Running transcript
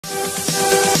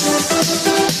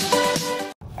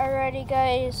Alrighty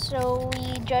guys, so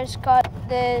we just got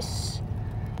this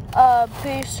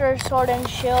booster sword and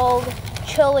shield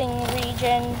chilling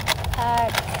region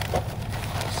pack.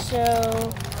 So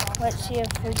let's see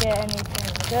if we get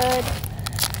anything good.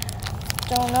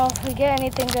 Don't know if we get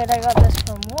anything good. I got this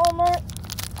from Walmart.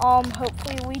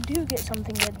 Hopefully we do get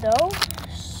something good though.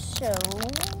 So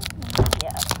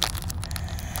yeah.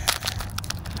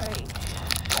 Alright.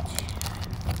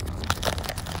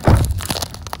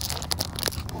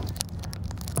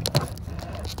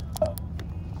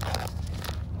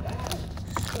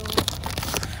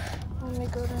 Let me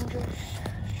go and just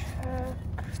check.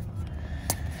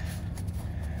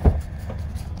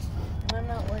 I'm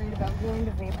not worried about going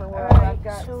to Vapor World. Alright, I've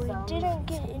got so we some didn't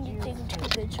get anything too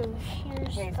good. So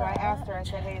here's Okay, so I asked her, I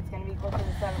said, hey, it's going to be closer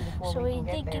to 7 before So we we can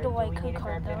did get get there. a white Do we need to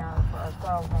card, grab though. dinner for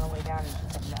ourselves on the way down? And she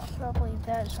said no. Probably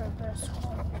that's our best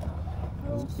one.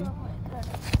 No, it's not like that.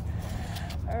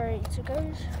 Alright, so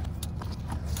guys.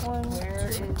 Where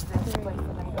is this place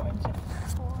that I'm going to?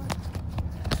 4.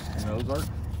 In Ozark?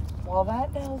 Well, that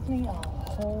tells me a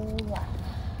whole lot.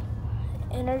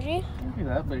 Energy. It can't be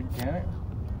that big, can it?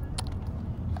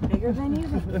 Bigger than you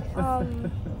think.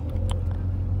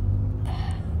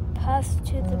 Path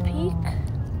to the peak.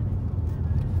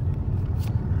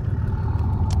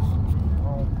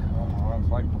 Oh, come on.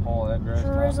 It's like the whole address.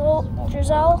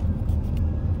 Drizzle.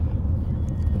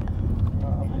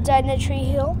 Dynatry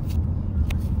Hill.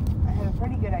 I have a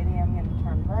pretty good idea I'm going to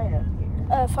turn right up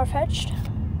here. Far-fetched.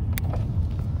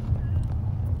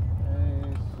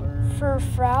 Hey,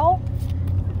 Frau.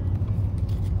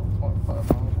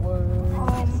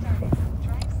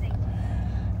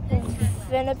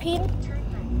 Venipede.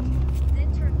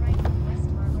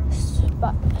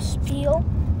 Spiel.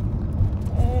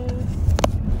 And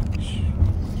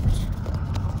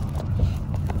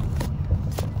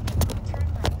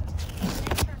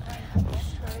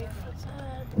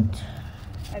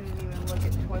I didn't even look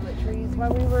at toiletries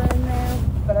while we were in there,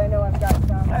 but I know I've got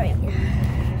some. Alright.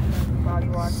 Body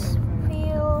washes.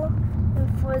 Spiel.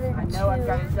 And for the I know I've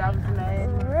got a Dove's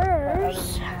Med.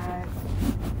 Rers,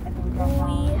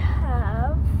 we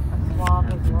have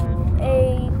A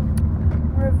a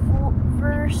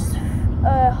reverse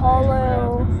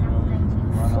hollow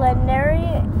flannery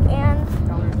and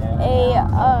a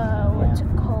what's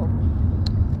it called?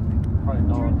 Probably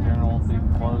Dollar General big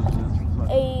closes.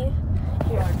 A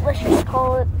here, let's just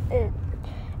call it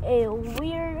a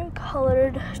weird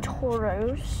colored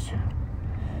Tauros,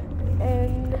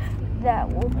 and that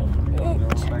will be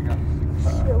it.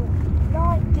 So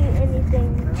not get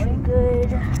anything too good.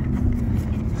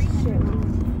 So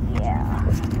yeah.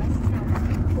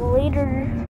 Later.